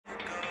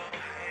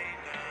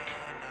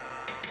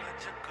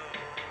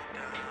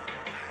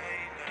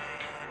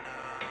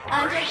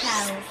Hey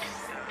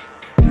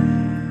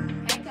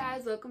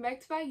guys, welcome back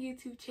to my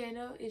YouTube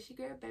channel. It's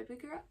your girl,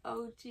 Bbygirl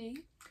Oji.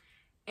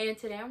 And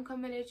today I'm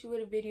coming at you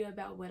with a video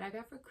about what I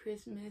got for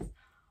Christmas.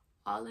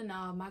 All in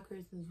all, my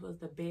Christmas was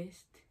the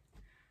best.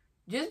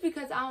 Just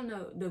because, I don't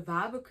know, the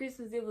vibe of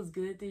Christmas, it was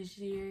good this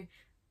year.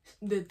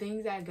 The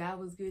things I got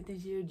was good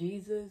this year.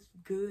 Jesus,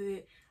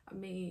 good. I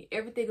mean,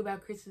 everything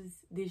about Christmas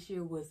this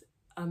year was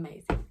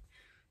amazing.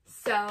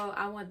 So,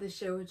 I wanted to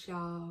share with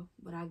y'all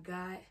what I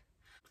got.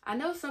 I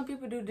know some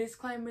people do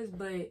disclaimers,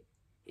 but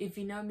if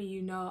you know me,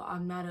 you know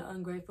I'm not an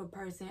ungrateful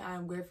person. I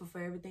am grateful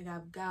for everything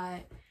I've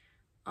got.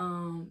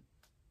 I'm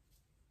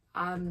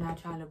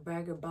not trying to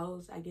brag or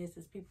boast, I guess,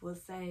 as people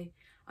would say.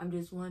 I'm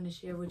just wanting to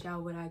share with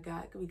y'all what I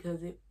got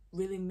because it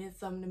really meant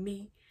something to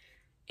me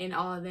and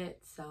all that.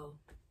 So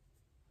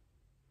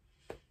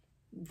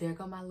there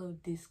go my little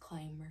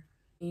disclaimer.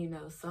 You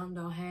know, some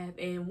don't have.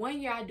 And one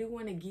year I do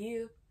want to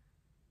give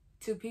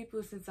to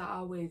people, since I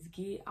always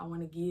get, I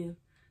want to give.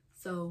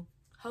 So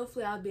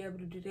hopefully I'll be able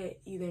to do that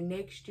either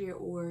next year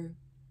or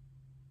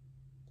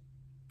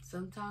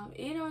sometime.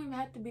 It don't even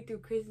have to be through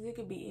Christmas. It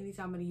could be any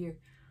time of the year.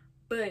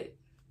 But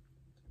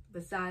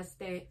besides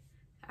that,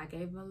 I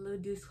gave them a little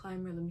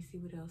disclaimer. Let me see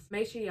what else.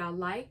 Make sure y'all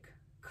like,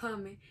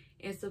 comment,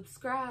 and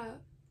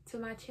subscribe to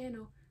my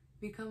channel.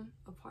 Become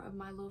a part of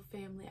my little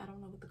family. I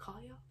don't know what to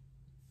call y'all.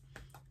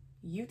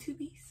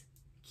 YouTubies?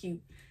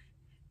 Cute.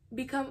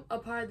 Become a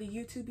part of the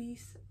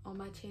YouTubies on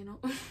my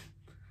channel.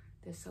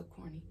 That's so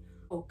corny.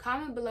 Oh,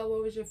 comment below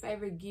what was your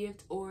favorite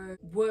gift or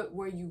what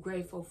were you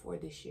grateful for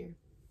this year.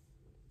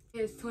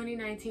 Has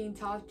 2019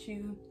 taught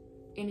you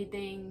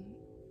anything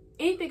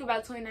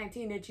about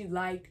 2019 that you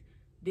liked,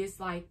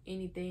 disliked,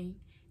 anything?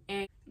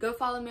 And go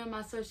follow me on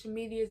my social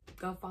medias.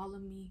 Go follow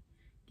me.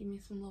 Give me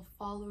some little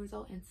followers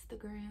on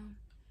Instagram.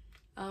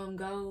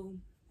 Go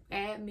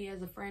add me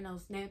as a friend on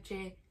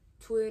Snapchat,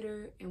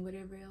 Twitter, and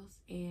whatever else.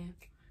 And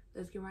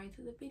let's get right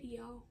into the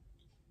video.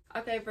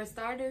 Okay, for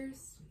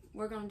starters,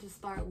 we're gonna just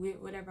start with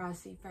whatever I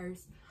see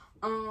first.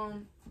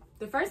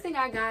 The first thing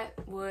I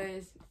got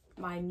was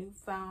my new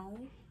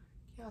phone.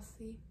 Y'all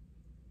see?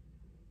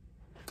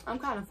 I'm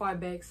kind of far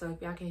back, so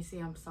if y'all can't see,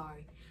 I'm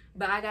sorry.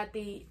 But I got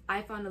the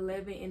iPhone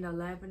 11 in the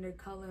lavender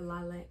color,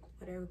 lilac,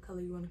 whatever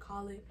color you want to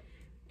call it.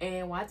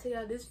 And when I tell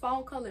y'all, this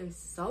phone color is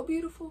so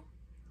beautiful.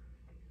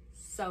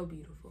 So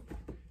beautiful.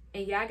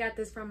 And yeah, I got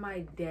this from my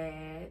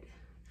dad.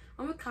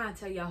 I'm gonna kind of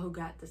tell y'all who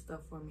got the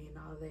stuff for me and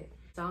all that.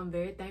 So I'm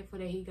very thankful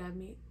that he got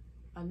me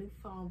a new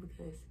phone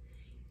because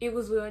it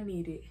was well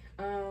needed.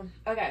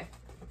 Okay.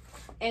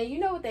 And you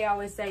know what they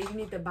always say, you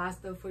need to buy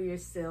stuff for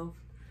yourself.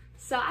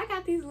 So I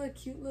got these little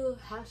cute little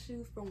house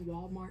shoes from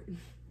Walmart.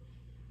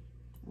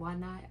 Why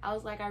not? I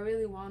was like, I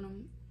really want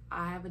them.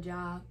 I have a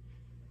job.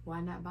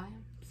 Why not buy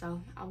them?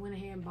 So I went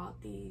ahead and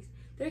bought these.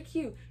 They're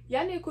cute.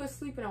 Y'all need to quit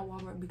sleeping on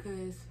Walmart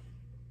because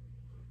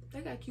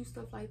they got cute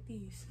stuff like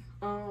these.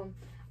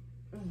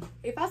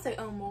 If I say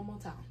one more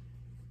time.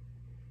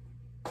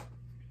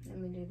 Let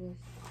me do this.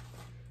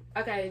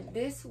 Okay,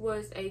 this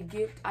was a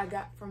gift I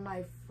got from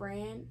my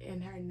friend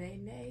and her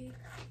nene.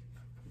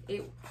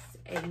 It's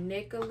a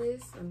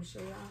necklace. Let me show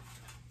y'all.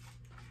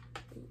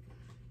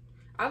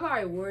 I've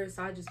already wore it,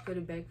 so I just put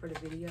it back for the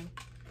video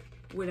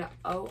with an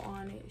O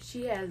on it.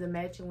 She has a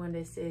matching one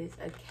that says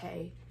a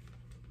K.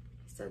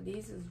 So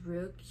these is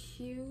real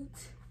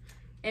cute.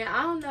 And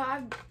I don't know,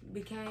 I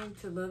became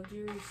to love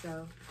jewelry,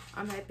 so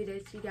I'm happy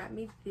that she got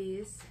me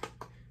this.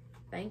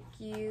 Thank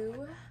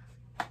you.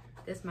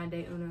 That's my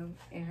day Uno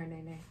and her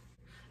name.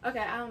 Okay,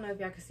 I don't know if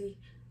y'all can see.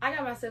 I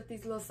got myself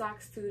these little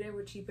socks too. They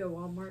were cheap at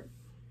Walmart.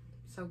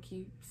 So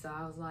cute. So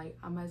I was like,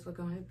 I might as well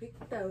go ahead and pick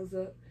those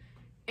up.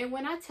 And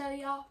when I tell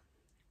y'all,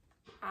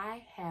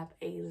 I have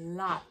a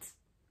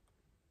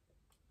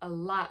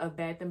lot of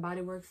Bath and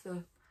Body Works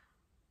stuff.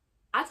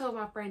 I told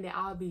my friend that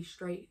I'll be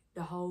straight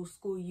the whole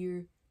school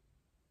year.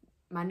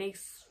 My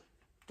next,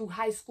 through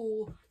high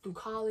school, through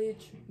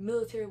college,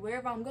 military,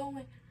 wherever I'm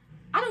going,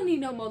 I don't need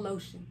no more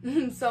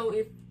lotion. So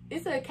if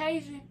it's an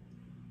occasion,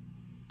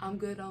 I'm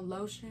good on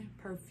lotion,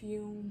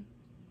 perfume,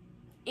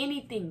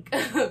 anything.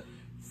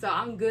 So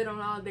I'm good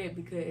on all that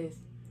because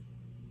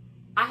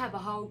I have a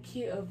whole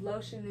kit of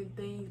lotion and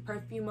things,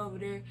 perfume over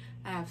there.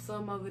 I have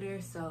some over there.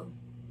 So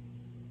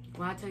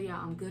when I tell y'all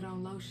I'm good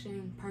on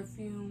lotion,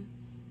 perfume,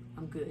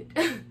 I'm good.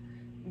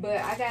 But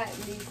I got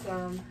these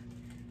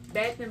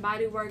Bath and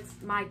Body Works.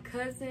 My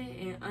cousin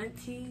and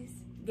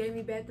aunties gave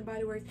me Bath and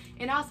Body Works,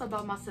 and I also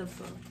bought myself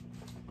some.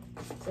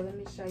 So let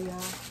me show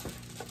y'all.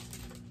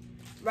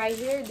 Right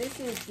here, this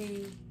is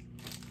the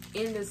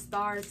In the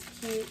Stars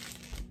kit.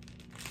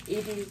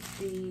 It is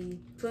the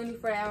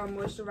 24-hour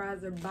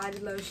moisturizer, body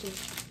lotion,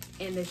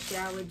 and the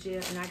shower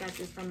gel. And I got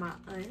this from my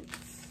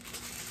aunts.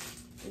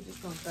 We're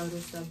just gonna throw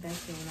this stuff back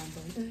in when I'm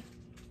done.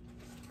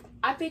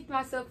 I picked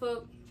myself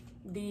up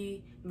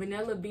the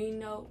Vanilla Bean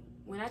Note.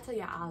 When I tell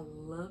you I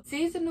love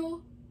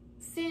seasonal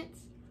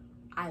scents,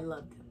 I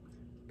love them.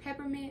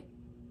 Peppermint,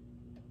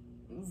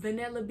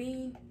 vanilla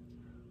bean,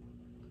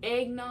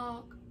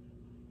 eggnog.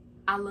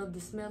 I love the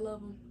smell of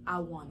them. I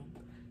want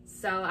them.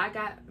 So I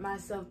got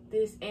myself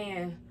this,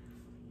 and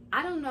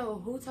I don't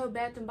know who told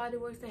Bath and Body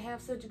Works to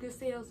have such good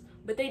sales,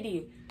 but they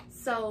did.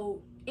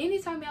 So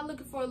anytime y'all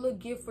looking for a little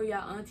gift for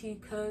y'all auntie,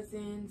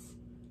 cousins,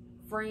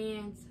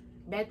 friends,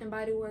 Bath and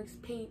Body Works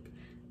Pink,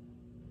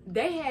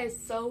 they had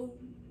so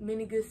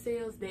many good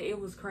sales that it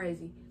was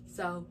crazy.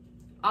 So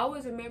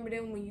always remember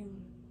them when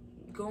you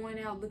going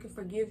out looking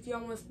for gifts. You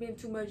don't want to spend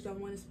too much, don't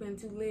want to spend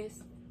too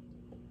less.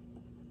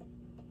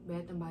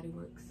 Bath and Body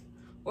Works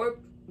or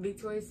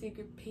Victoria's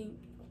Secret Pink,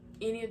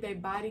 any of their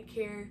body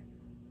care,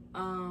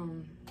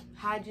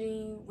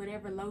 hygiene,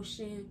 whatever,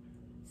 lotion,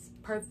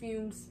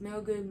 perfume,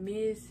 smell good,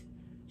 mist,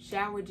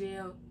 shower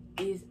gel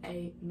is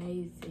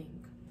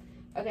amazing.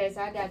 Okay,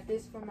 so I got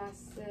this for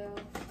myself.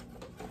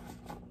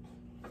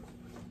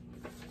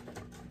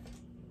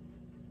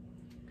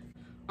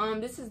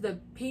 This is the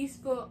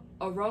Peaceful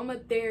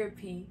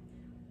Aromatherapy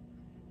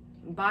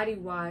body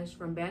wash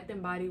from Bath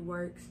and Body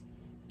Works.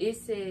 It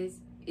says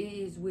it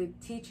is with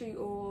tea tree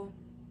oil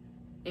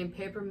and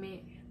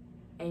peppermint.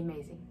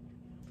 Amazing.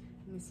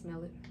 Let me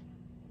smell it.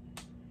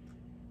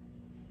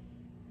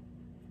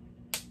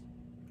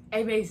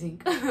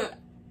 Amazing.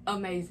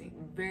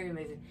 Amazing. Very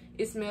amazing.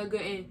 It smells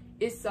good and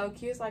it's so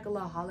cute. It's like a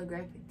little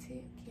holographic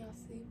tip. Y'all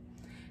see?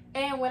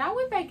 And when I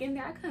went back in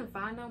there, I couldn't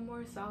find no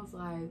more. So I was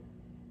like,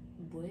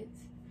 what?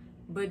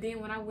 But then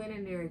when I went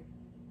in there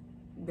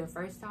the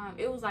first time,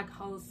 it was like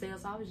wholesale.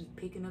 So I was just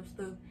picking up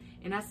stuff.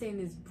 And I seen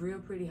this real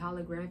pretty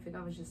holographic.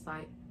 I was just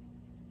like,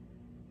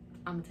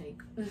 I'm gonna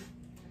take.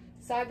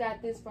 So I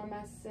got this for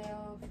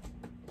myself.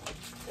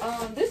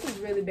 This is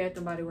really Bath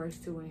and Body Works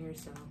too in here.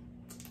 So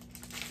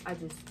I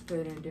just put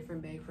it in a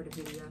different bag for the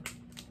video.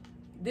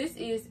 This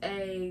is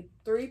a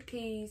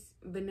 3-piece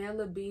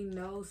vanilla bean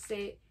nose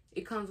set.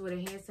 It comes with a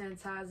hand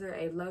sanitizer,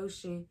 a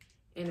lotion,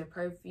 and a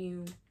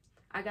perfume.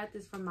 I got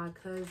this from my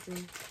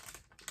cousin.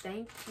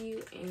 Thank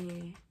you.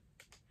 And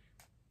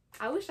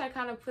I wish I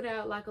kind of put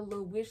out like a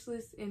little wish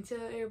list and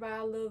tell everybody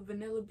I love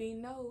vanilla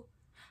bean nose.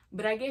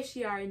 But I guess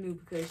she already knew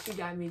because she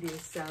got me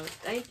this. So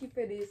thank you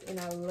for this and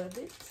I love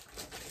it.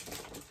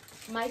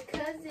 My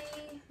cousin,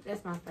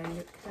 that's my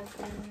favorite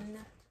cousin.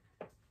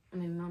 I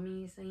mean,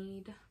 mommy's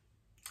side.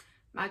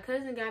 My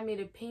cousin got me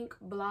the Pink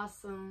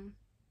Blossom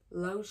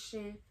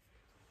Lotion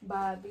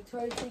by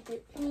Victoria's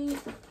Secret Pink.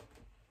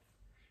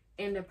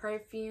 And the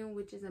perfume,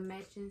 which is a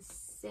matching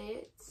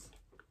set.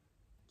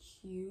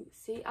 Cute.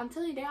 See, I'm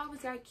telling you, they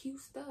always got cute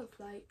stuff.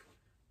 Like,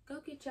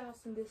 go get y'all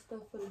some good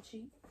stuff for the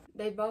cheap.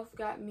 They both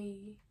got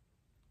me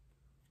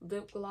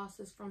lip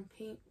glosses from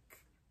Pink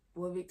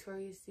with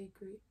Victoria's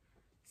Secret.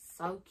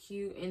 So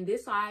cute. And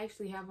this one I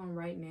actually have on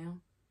right now.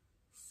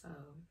 So,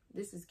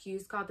 this is cute.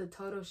 It's called the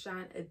Total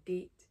Shine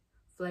Addict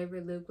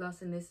flavored lip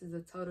gloss. And this is a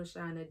Total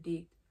Shine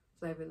Addict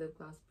flavored lip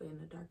gloss, but in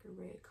a darker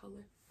red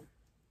color.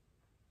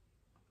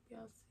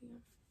 Y'all see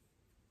them?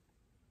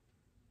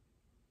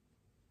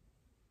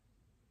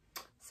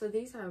 So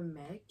these are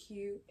mad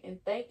cute, and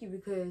thank you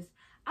because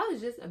I was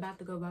just about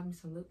to go buy me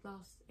some lip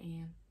gloss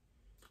and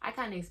I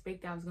kind of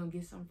expected I was gonna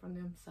get some from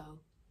them, so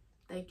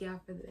thank y'all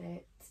for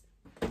that.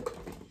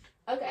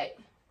 Okay,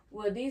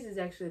 well these is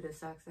actually the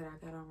socks that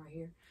I got on right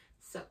here.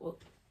 So well,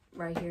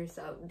 right here.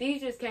 So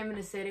these just came in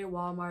a set at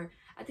Walmart.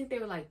 I think they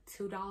were like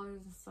 $2 or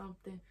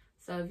something.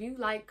 So if you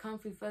like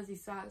comfy fuzzy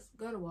socks,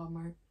 go to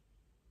Walmart.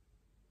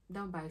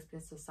 Don't buy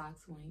expensive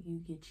socks when you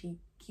get cheap,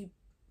 cute,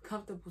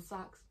 comfortable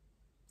socks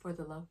for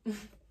the low.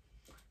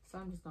 So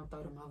I'm just gonna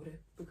throw them over there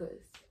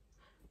because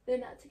they're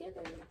not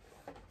together.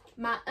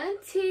 My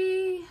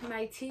auntie,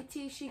 my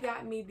TT, she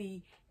got me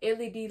the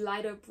LED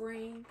light up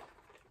ring.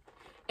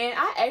 And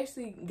I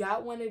actually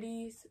got one of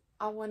these.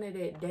 I wanted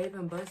it at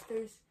Dave &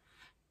 Buster's.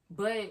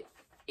 But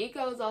it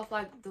goes off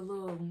like the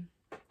little,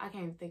 I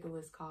can't even think of what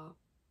it's called.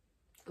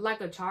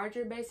 Like a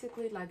charger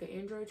basically, like an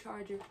Android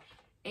charger.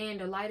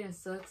 And the lighting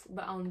sucks,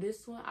 but on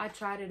this one, I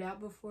tried it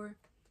out before,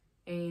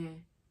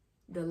 and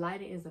the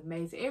lighting is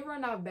amazing. It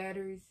runs out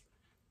batteries,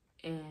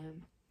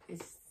 and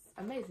it's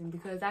amazing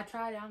because I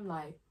tried it. I'm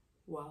like,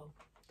 whoa.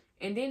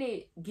 And then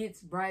it gets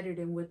brighter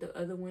than what the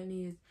other one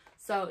is.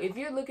 So if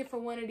you're looking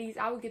for one of these,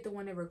 I would get the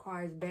one that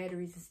requires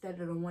batteries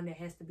instead of the one that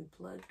has to be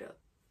plugged up.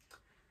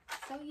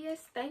 So yes,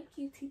 thank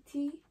you,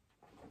 TT.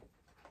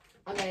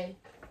 Okay,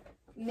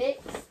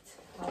 next,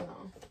 hold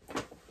on.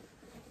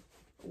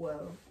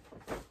 Whoa.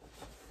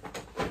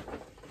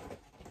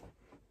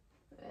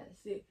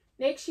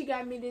 Next, she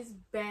got me this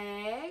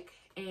bag,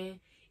 and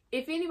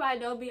if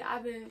anybody know me,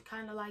 I've been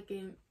kind of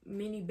liking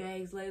mini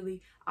bags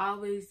lately. I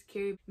always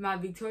carry my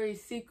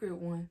Victoria's Secret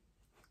one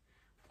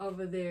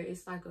over there.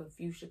 It's like a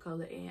fuchsia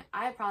color, and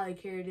I probably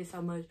carry this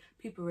so much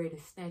people ready to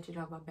snatch it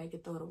off my back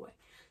and throw it away.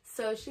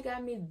 So she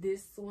got me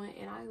this one,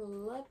 and I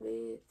love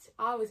it.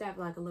 I always have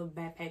like a little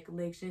backpack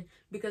collection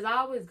because I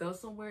always go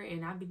somewhere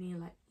and I be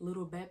needing like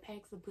little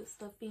backpacks to put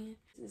stuff in.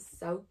 It's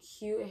so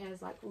cute. It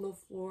has like a little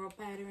floral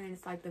pattern.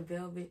 It's like the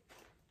velvet.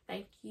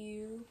 Thank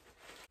you.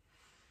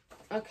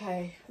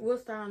 Okay, we'll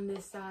start on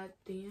this side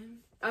then.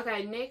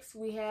 Okay, next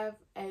we have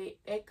a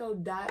Echo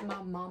Dot.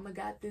 My mama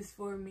got this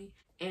for me,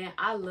 and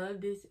I love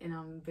this, and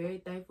I'm very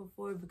thankful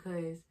for it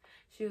because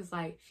she was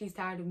like, she's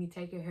tired of me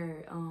taking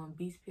her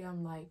Beats pill.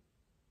 I'm like,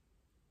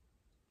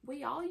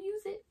 we all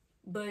use it.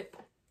 But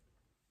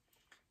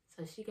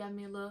so she got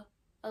me a little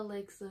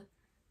Alexa.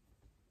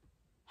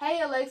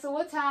 Hey Alexa,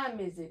 what time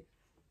is it?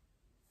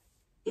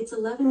 It's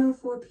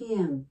 11:04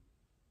 p.m.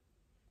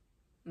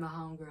 My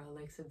homegirl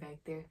Alexa back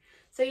there.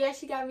 So yeah,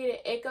 she got me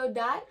the Echo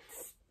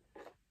Dots,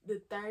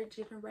 the 3rd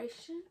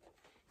generation,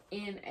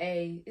 in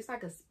it's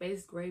like a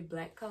space gray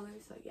black color.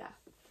 So yeah.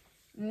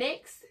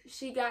 Next,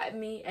 she got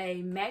me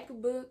a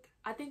MacBook.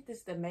 I think this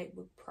is the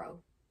MacBook Pro.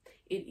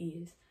 It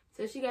is.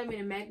 So she got me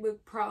the MacBook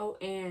Pro,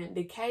 and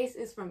the case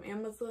is from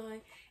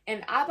Amazon.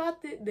 And I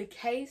bought the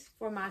case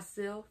for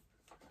myself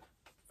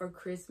for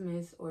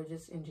Christmas, or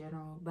just in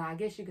general. But I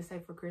guess you could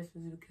say for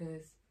Christmas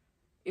because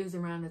it was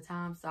around the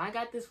time. So I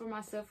got this for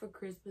myself for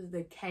Christmas,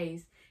 the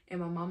case.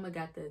 And my mama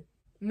got the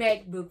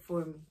MacBook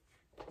for me.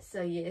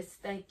 So yes,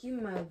 thank you,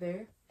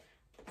 Mother.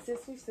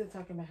 Since we're still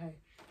talking about her,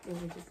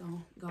 we're just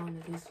gonna go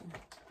on to this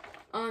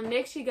one.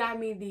 Next she got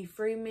me the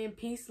Freeman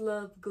Peace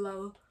Love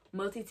Glow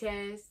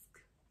Multitask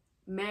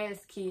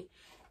Mask Kit.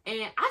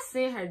 And I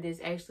sent her this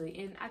actually,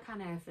 and I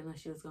kind of had a feeling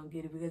she was gonna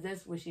get it because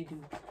that's what she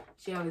do.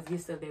 She always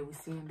gets stuff that we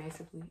seeing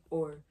basically,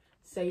 or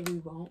say we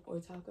won't, or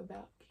talk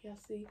about. Can y'all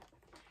see?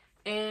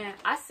 And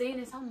I seen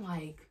this, I'm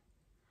like,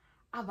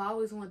 I've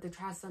always wanted to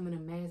try some of the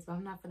masks, but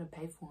I'm not gonna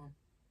pay for them.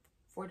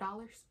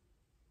 $4?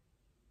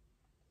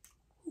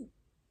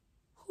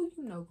 Who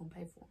you know gonna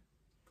pay for them?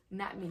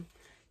 Not me.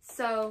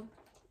 So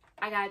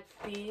I got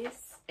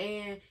this,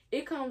 and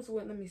it comes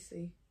with, let me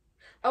see.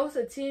 Oh, it's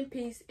a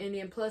 10-piece, and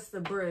then plus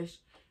the brush.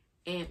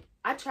 And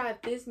I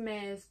tried this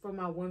mask for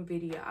my one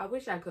video. I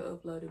wish I could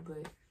upload it,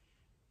 but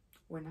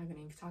we're not gonna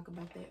even talk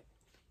about that.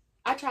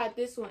 I tried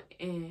this one,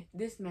 and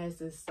this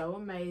mask is so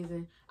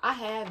amazing. I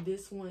have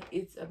this one.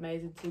 It's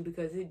amazing too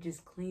because it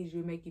just cleans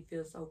you, make you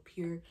feel so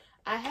pure.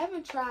 I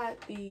haven't tried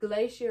the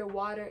Glacier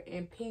Water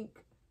and Pink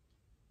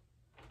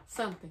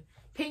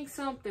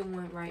something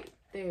went right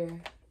there,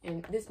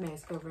 and this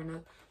mask covering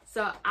up.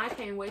 So I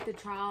can't wait to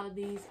try all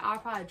these. I'll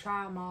probably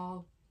try them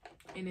all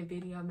in a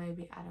video,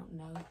 maybe. I don't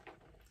know.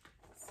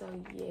 So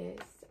yes,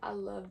 I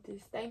love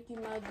this. Thank you,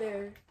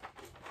 Mother.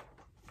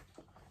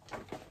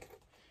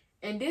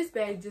 And this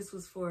bag just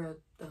was for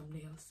a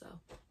thumbnail, so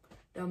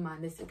don't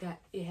mind this.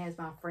 It has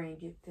my friend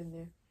gift in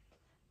there.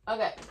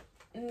 Okay,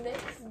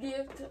 next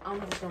gift.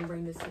 I'm just gonna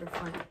bring this to the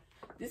front.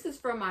 This is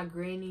from my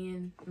granny,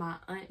 and my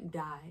aunt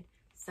died.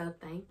 So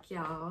thank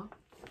y'all.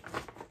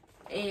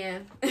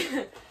 And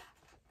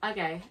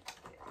okay,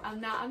 I'm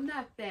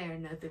not fair or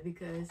nothing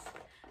because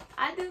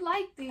I do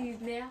like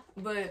these now.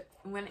 But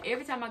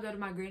every time I go to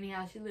my granny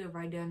house, she lives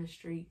right down the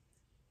street.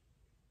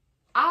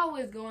 I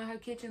always go in her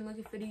kitchen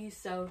looking for these,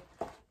 so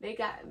they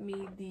got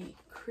me the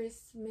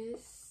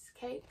Christmas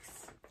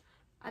cakes.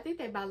 I think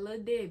they by Lil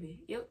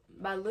Debbie. Yep,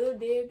 by Lil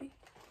Debbie.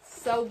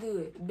 So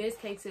good. Best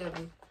cakes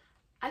ever.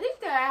 I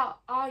think they're out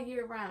all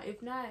year round.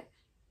 If not,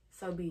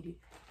 so beat it.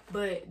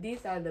 But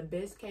these are the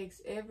best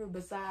cakes ever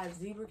besides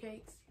zebra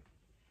cakes.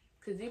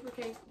 Because zebra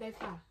cakes, they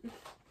fly.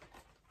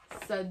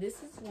 So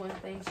this is one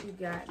thing she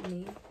got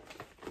me.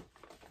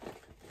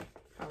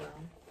 Hold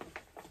on.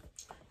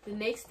 The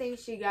next thing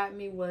she got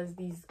me was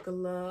these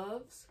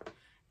gloves.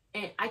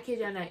 And I kid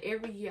y'all not,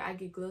 every year I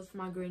get gloves for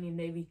my granny and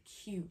they be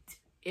cute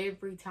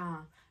every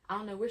time. I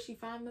don't know where she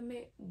found them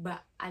at, but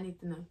I need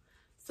to know.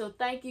 So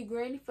thank you,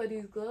 Granny, for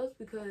these gloves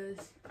because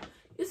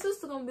your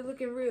sister gonna be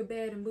looking real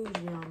bad and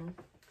bougie on them.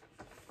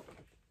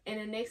 And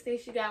the next thing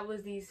she got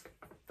was these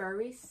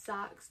furry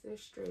socks. They're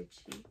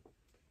stretchy.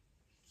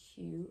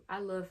 Cute. I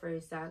love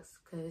furry socks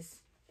because,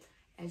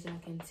 as y'all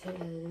can tell,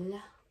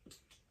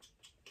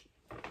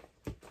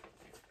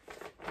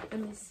 let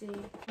me see.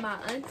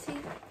 My auntie,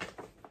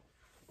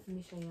 let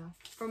me show y'all.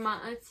 From my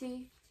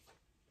auntie,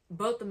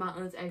 both of my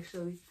aunts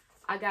actually,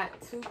 I got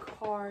 2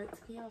 cards.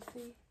 Can y'all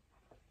see?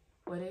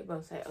 Well, they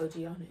both say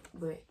OG on it,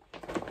 but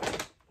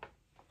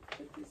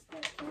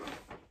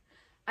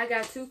I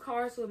got 2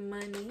 cards with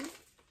money.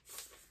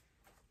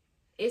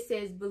 It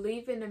says,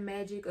 believe in the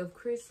magic of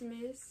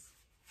Christmas,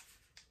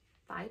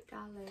 $5.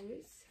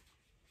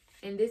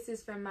 And this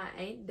is from my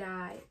Aunt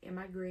Di and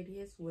my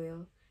granny as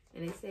well.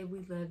 And they said,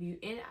 we love you.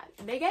 And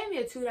they gave me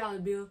a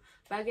 $2 bill,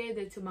 but I gave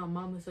that to my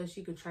mama so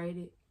she could trade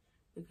it.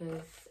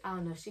 Because, I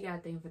don't know, she got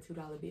a thing for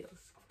 $2 bills.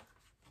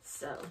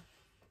 So,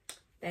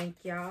 thank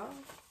y'all.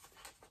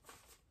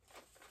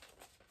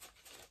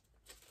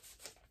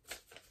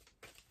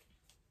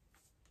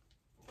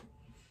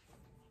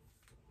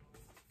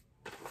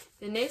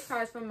 The next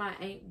card is from my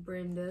Aunt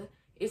Brenda.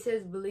 It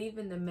says, believe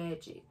in the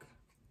magic.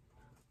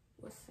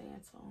 What's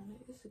Santa on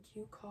it? It's a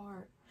cute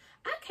card.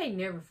 I can't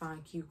never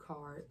find cute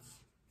cards.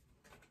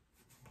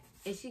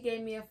 And she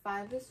gave me a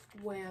 5 as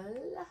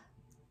well.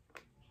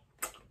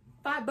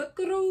 5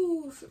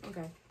 buckaroos.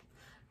 Okay.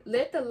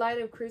 Let the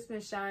light of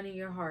Christmas shine in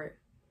your heart.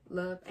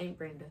 Love, Aunt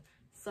Brenda.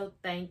 So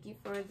thank you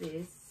for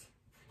this.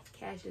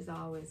 Cash is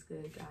always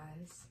good,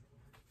 guys.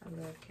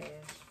 I love cash.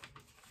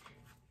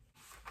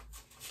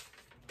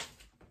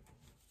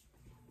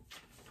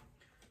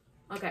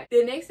 Okay,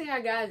 the next thing I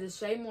got is a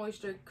Shea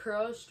Moisture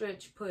Curl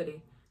Stretch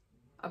Pudding.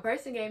 A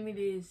person gave me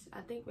this,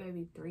 I think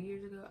maybe 3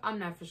 years ago. I'm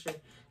not for sure.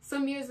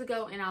 Some years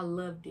ago, and I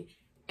loved it.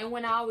 And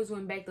when I always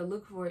went back to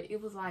look for it,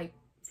 it was like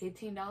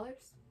 $15.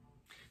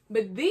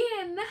 But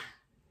then,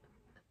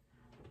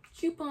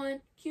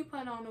 coupon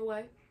on the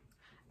way.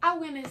 I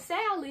went in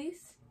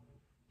Sally's,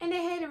 and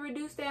they had it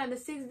reduced down to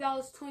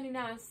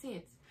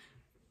 $6.29.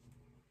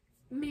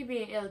 Me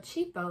being El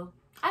Cheapo,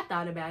 I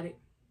thought about it.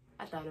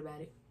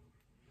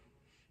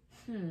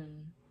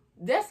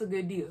 That's a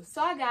good deal.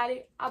 So I got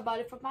it. I bought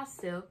it for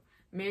myself.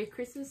 Merry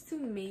Christmas to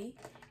me.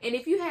 And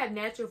if you have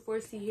natural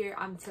 4C hair,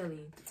 I'm telling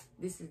you,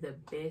 this is the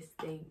best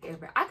thing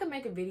ever. I could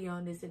make a video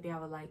on this if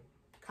y'all would like.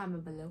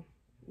 Comment below.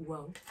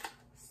 Whoa.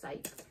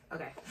 Psych.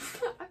 Okay.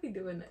 I be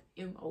doing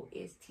the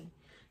MOST.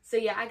 So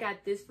yeah, I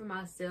got this for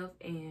myself,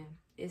 and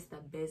it's the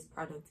best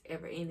product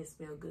ever, and it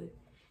smells good.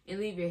 And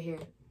leave your hair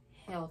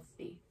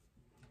healthy.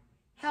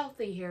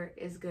 Healthy hair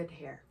is good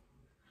hair.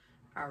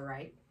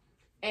 Alright.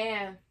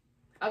 And,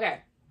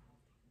 okay.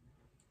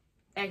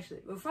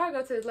 Actually, before I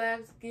go to the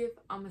last gift,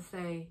 I'm going to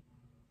say,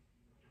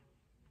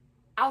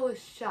 I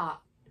was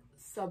shocked,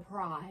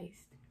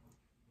 surprised,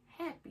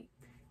 happy.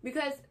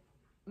 Because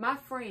my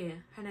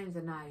friend, her name's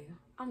Anaya.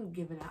 I'm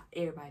giving out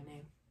everybody's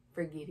name.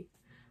 Forget it.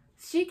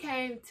 She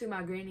came to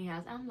my granny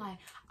house. I'm like,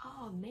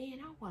 oh man,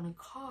 I want a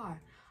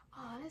car.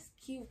 Oh, that's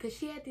cute. Because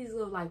she had these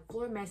little like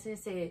floor mats, and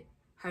it said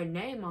her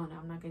name on it.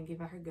 I'm not going to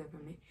give out her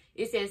government.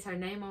 It says her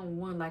name on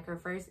one, like her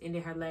first and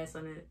then her last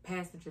on the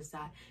passenger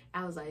side.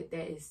 I was like,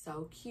 that is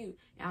so cute.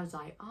 And I was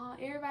like, oh,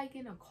 everybody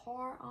getting a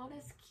car. Oh,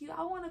 that's cute.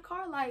 I want a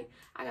car. Like,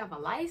 I got my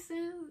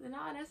license and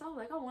all that. So I was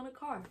like, I want a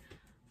car.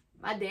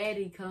 My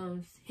daddy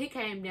comes. He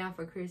came down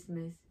for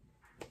Christmas.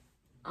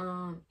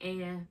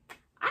 And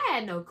I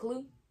had no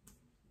clue.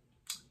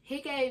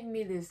 He gave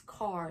me this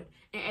card.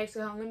 And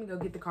actually, let me go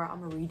get the card. I'm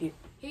going to read it.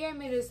 He gave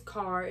me this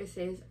card. It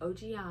says,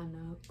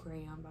 Ojiana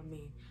Graham.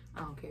 I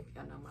don't care if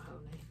y'all know my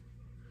whole name.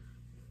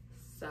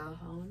 So,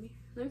 hold on,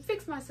 let me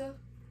fix myself.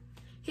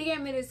 He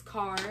gave me this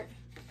card.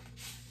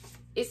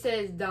 It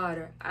says,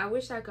 daughter, I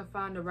wish I could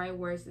find the right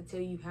words to tell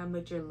you how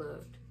much you're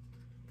loved.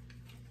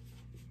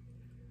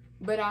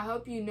 But I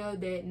hope you know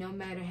that no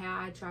matter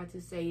how I try to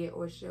say it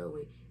or show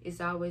it, it's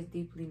always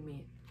deeply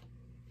meant.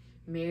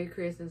 Merry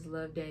Christmas,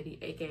 love daddy,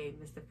 aka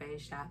Mr.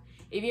 Face Shop.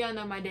 If you don't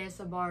know, my dad's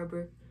a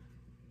barber.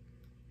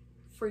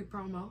 Free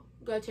promo.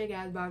 Go check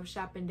out his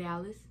barbershop in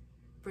Dallas,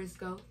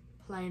 Frisco,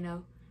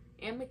 Plano,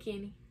 and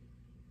McKinney.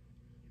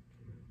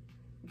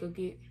 Go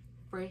get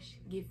fresh,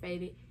 get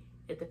faded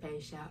at the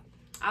Face Shop.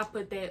 I'll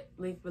put that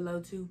link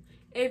below too.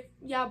 If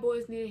y'all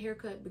boys need a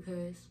haircut,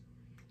 because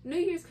New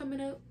Year's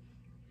coming up.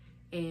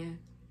 And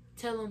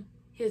tell him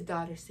his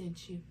daughter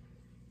sent you.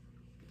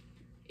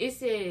 It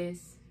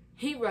says,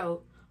 he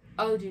wrote,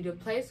 Oji, the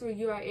place where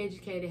you are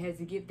educated has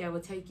a gift that will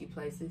take you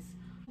places.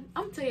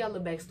 I'm gonna tell y'all a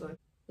backstory.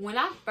 When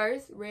I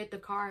first read the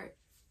card,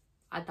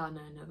 I thought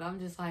nothing of it. I'm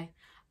just like,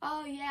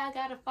 oh yeah, I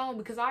got a phone.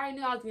 Because I already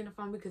knew I was getting a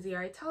phone because he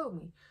already told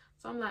me.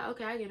 So I'm like,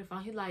 okay, I get a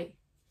phone. He's like,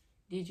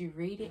 did you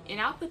read it? And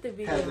I'll put the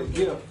video. Has a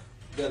gift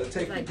that'll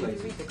take you like,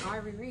 places. did you read the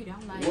card? Reread it.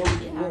 I'm like,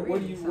 Where yeah, I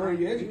read it. where are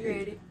you educated?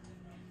 Read it.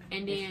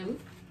 And then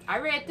I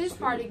read this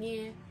part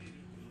again.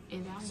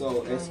 And I'm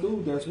so at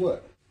school, that's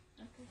what?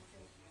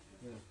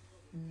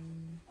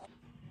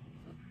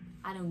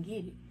 I don't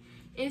get it.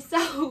 And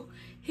so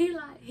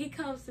he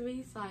comes to me,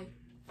 he's like,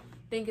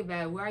 think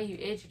about it, where are you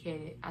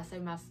educated? I say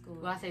my school.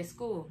 Well, I say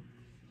school.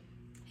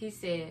 He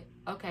said,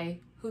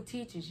 okay, who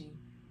teaches you?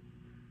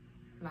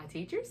 My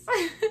teachers?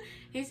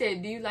 He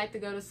said, do you like to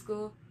go to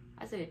school?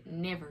 I said,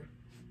 never.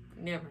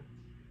 No.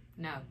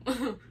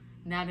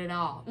 Not at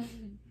all.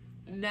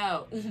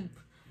 No.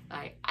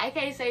 Like, I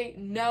can't say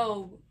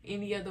no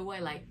any other way.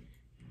 Like,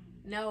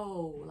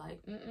 no.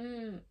 Like,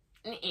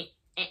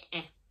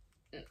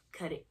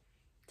 cut it.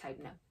 Type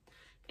no.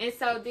 And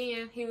so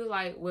then he was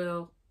like,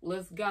 well,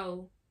 let's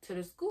go to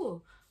the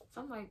school.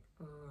 So I'm like,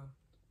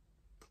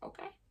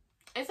 okay.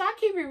 And so I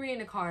keep rereading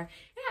the card.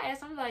 And I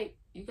asked him, like,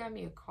 you got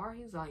me a car?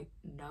 He's like,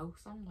 no.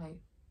 So I'm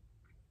like,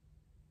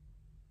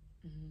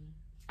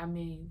 I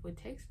mean, what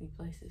takes me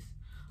places?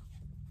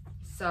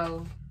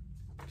 So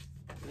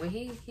when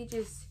he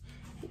just,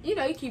 you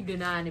know, he keep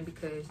denying it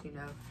because, you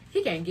know,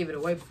 he can't give it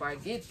away before I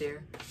get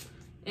there.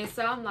 And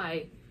so I'm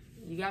like,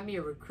 you got me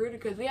a recruiter?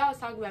 Because we always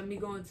talk about me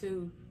going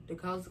to the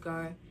Coast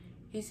Guard.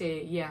 He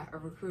said, yeah, a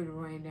recruiter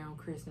ran down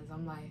Christmas.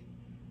 I'm like,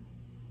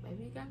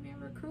 maybe you got me a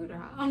recruiter.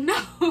 I don't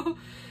know.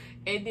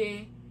 And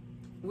then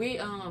we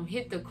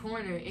hit the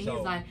corner, and so,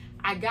 he's like,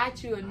 I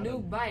got you a new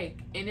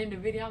bike. And in the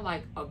video, I'm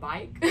like, a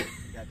bike?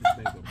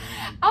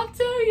 I'm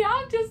telling you,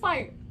 I'm just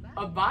like,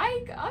 a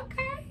bike?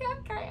 Okay,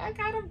 I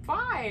got a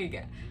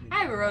bike. I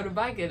haven't rode a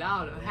bike in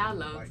I don't know how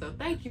long, so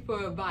thank you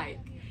for a bike.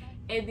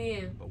 And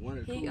then but one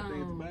of the cool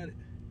things about it,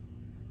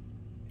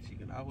 she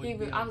can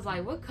always I was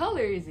like, what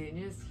color is it?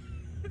 And just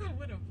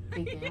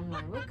thinking, I'm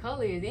like, what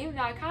color is it? Even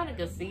though I kind of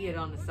could see it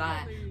on the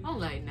side. I'm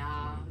like,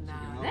 nah,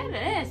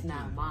 that's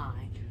not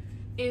mine.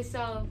 And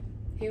so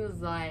he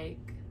was like,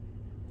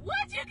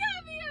 what, you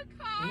got me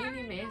a car? He didn't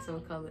even answer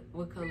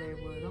what color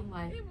it was. I'm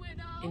like,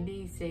 and then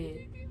he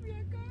said,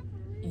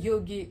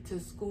 you'll get to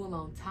school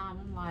on time.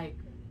 I'm like,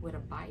 with a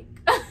bike?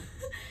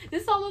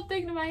 This all I'm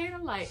thinking in my head.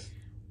 I'm like,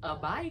 a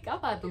bike? I'm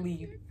about to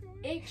leave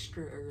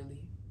extra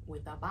early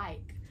with a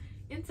bike.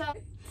 And so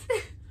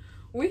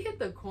we hit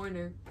the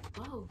corner.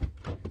 Oh,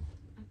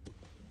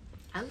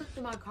 I looked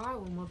at my car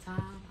one more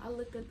time. I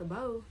looked at the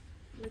bow,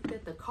 looked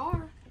at the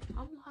car.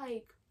 I'm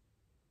like,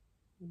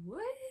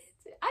 what?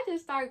 I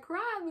just started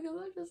crying because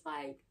I'm just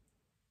like,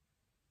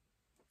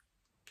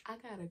 I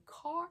got a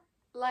car.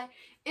 Like,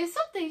 and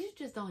some things you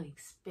just don't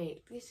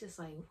expect. It's just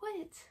like,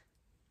 what?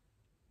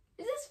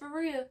 Is this for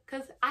real?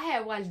 Because I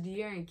had watched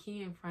De'Aaron and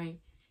Ken Frank,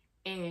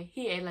 and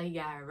he acted like he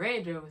got a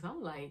Range Rover. So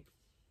I'm like,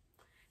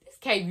 this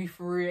can't be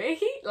for real. And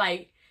he,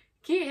 like,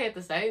 Ken had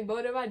the same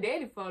boat that my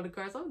daddy for the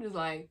car. So I'm just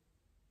like,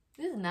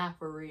 this is not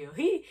for real.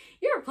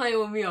 You're playing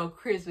with me on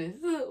Christmas.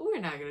 We're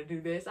not going to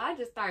do this. I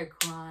just started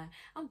crying.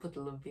 I'm going to put the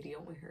little video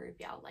in here if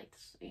y'all like to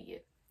see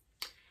it.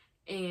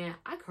 And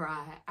I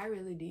cried. I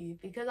really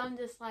did. Because I'm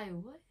just like,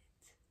 what?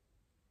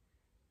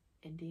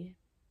 And then,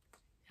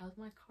 that was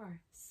my car.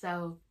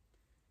 So,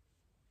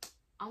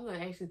 I'm going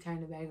to actually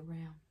turn it back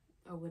around.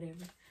 Or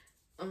whatever.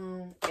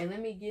 And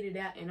let me get it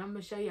out. And I'm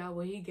going to show y'all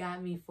what he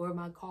got me for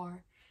my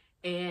car.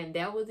 And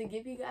that was the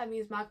gift he got me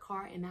is my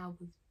car. And I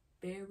was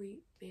very,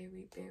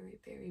 very, very,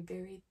 very,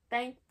 very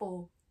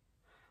thankful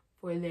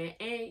for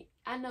that. And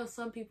I know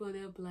some people,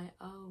 they'll be like,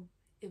 oh,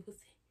 it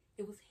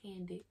was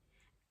handed.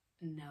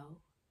 No,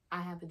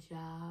 I have a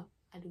job.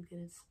 I do good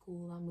in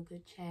school. I'm a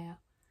good child.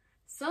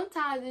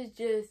 Sometimes it's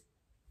just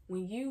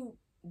when you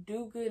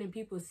do good and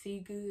people see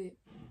good,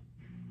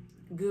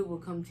 good will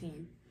come to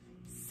you.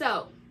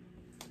 So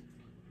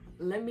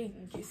let me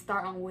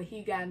start on what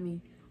he got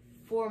me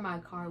for my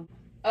car.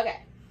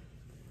 Okay,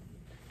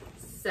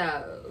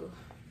 so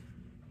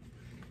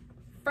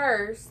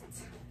first,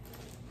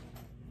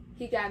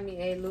 he got me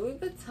a Louis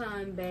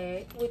Vuitton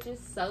bag, which is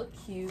so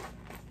cute.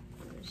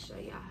 I'm gonna show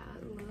y'all how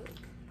it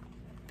looks.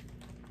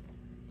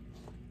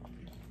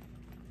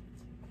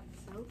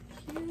 So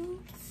cute.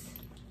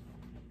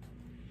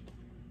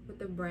 With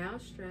the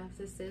brown straps,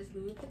 it says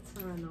Louis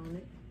Vuitton on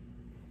it.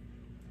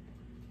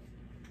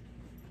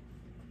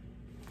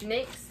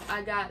 Next,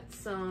 I got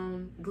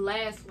some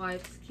glass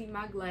wipes to keep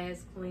my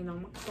glass clean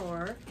on my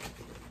car.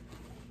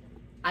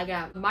 I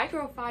got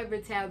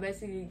microfiber towel,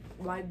 basically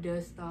wipe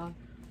dust off.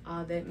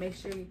 That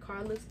makes sure your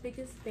car looks spick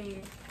and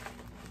span.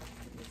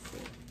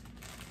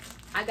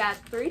 I got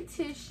 3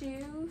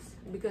 tissues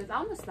because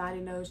I'm a snotty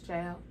nose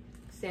child.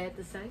 Sad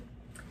to say,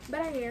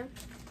 but I am.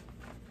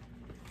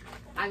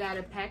 I got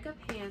a pack of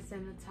hand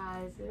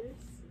sanitizers.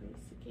 Let me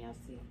see, can y'all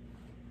see?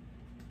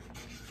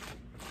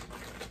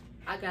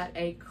 I got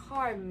a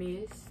car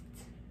mist.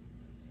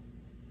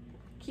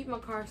 Keep my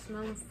car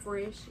smelling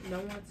fresh.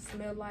 Don't want it to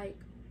smell like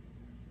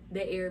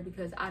the air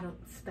because I don't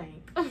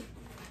stink.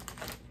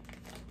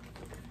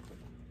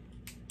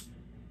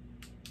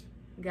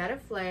 Got a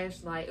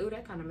flashlight. Ooh,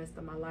 that kind of messed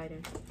up my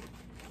lighting.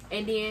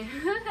 And then,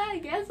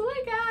 guess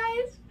what,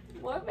 guys?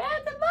 What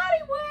Bath and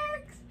Body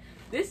Works?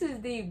 This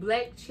is the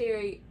Black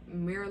Cherry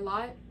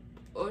Merlot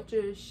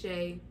Ultra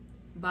Shea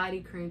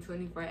Body Cream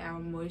 24-hour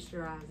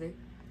moisturizer.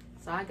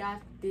 So I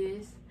got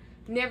this.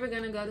 Never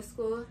gonna go to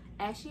school.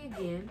 Ashy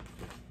again.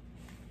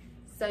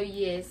 So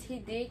yes, he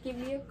did give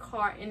me a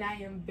car, and I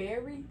am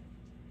very,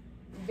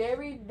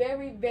 very,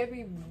 very,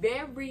 very,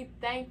 very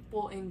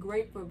thankful and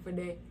grateful for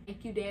that.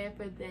 Thank you, Dad,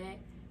 for that.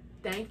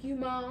 Thank you,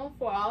 Mom,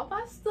 for all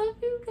my stuff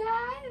you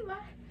got. My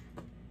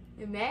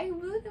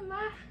MacBook and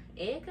my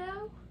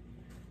Echo.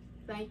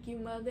 Thank you,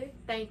 Mother.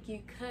 Thank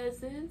you,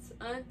 cousins,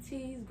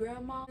 aunties,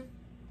 grandma.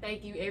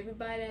 Thank you,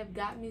 everybody that have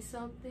got me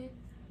something.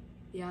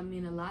 Y'all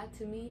mean a lot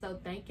to me. So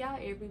thank y'all,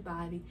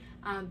 everybody.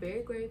 I'm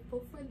very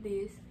grateful for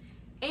this.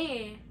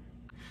 And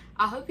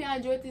I hope y'all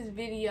enjoyed this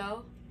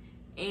video.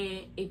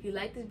 And if you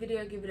like this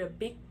video, give it a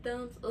big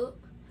thumbs up.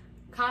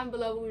 Comment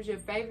below what was your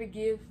favorite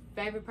gift,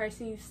 favorite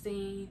person you've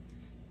seen,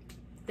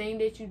 thing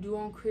that you do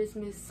on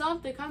Christmas.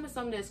 Something, comment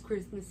something that's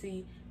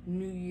Christmassy,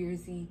 New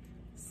Year's-y,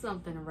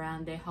 something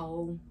around that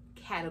whole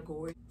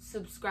category.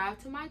 Subscribe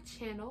to my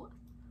channel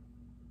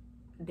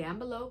down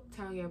below.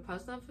 Turn on your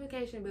post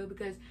notification bell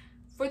because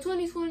for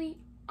 2020,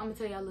 I'm gonna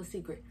tell y'all a little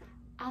secret.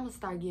 I'm gonna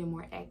start getting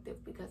more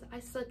active because I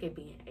suck at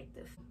being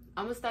active.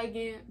 I'm gonna start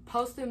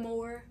posting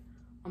more.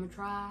 I'm gonna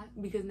try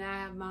because now I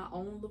have my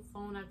own little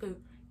phone. I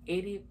could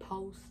edit,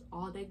 post,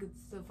 all that good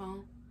stuff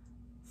on.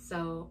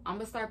 So I'm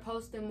gonna start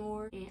posting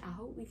more, and I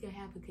hope we can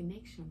have a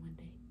connection one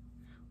day.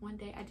 One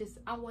day,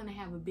 I want to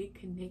have a big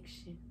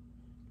connection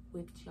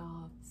with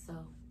y'all. So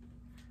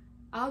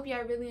I hope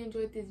y'all really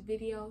enjoyed this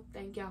video.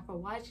 Thank y'all for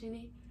watching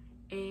it,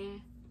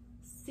 and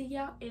see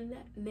y'all in the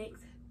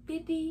next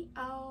video.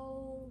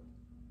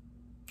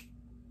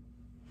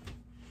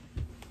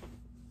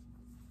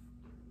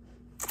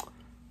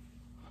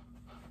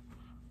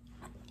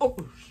 Oh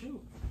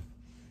shoot.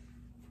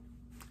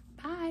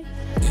 Bye.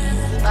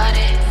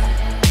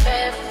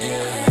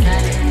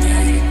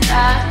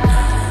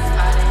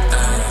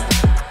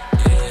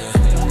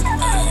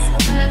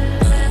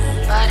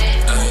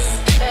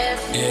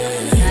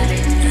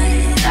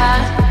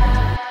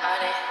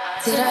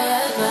 Did I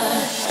ever?